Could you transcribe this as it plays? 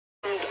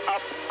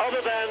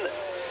other than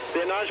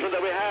the announcement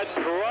that we had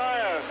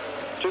prior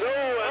to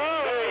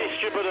very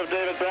stupid of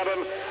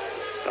David-Brabham.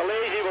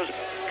 Alesi was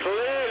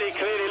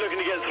clearly looking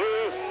to get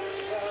through.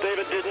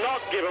 David did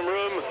not give him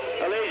room.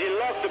 Alesi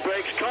locked the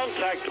brakes,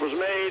 contact was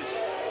made,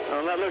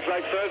 and that looks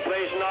like third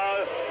place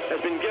now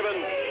has been given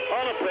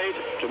on a plate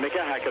to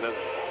Mika Häkkinen.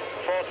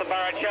 Fourth to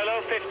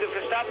Barrichello, fifth to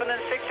Verstappen,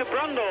 and sixth to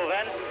Brundle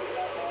then.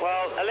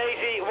 Well,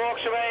 Alesi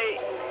walks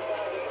away.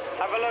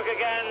 Have a look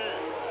again.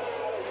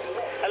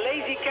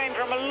 Alesi came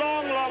from a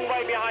long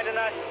way behind, and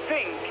I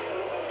think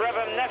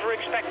Brabham never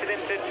expected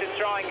him to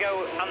try and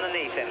go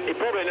underneath him. He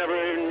probably never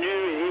even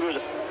knew he was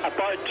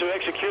about to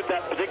execute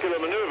that particular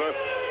maneuver.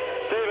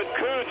 David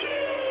could,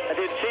 as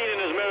he'd seen in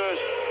his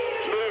mirrors,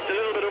 moved a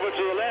little bit over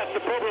to the left.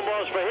 The problem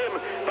was for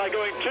him, by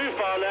going too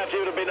far left, he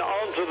would have been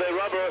onto the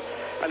rubber,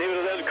 and he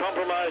would have then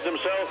compromised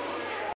himself.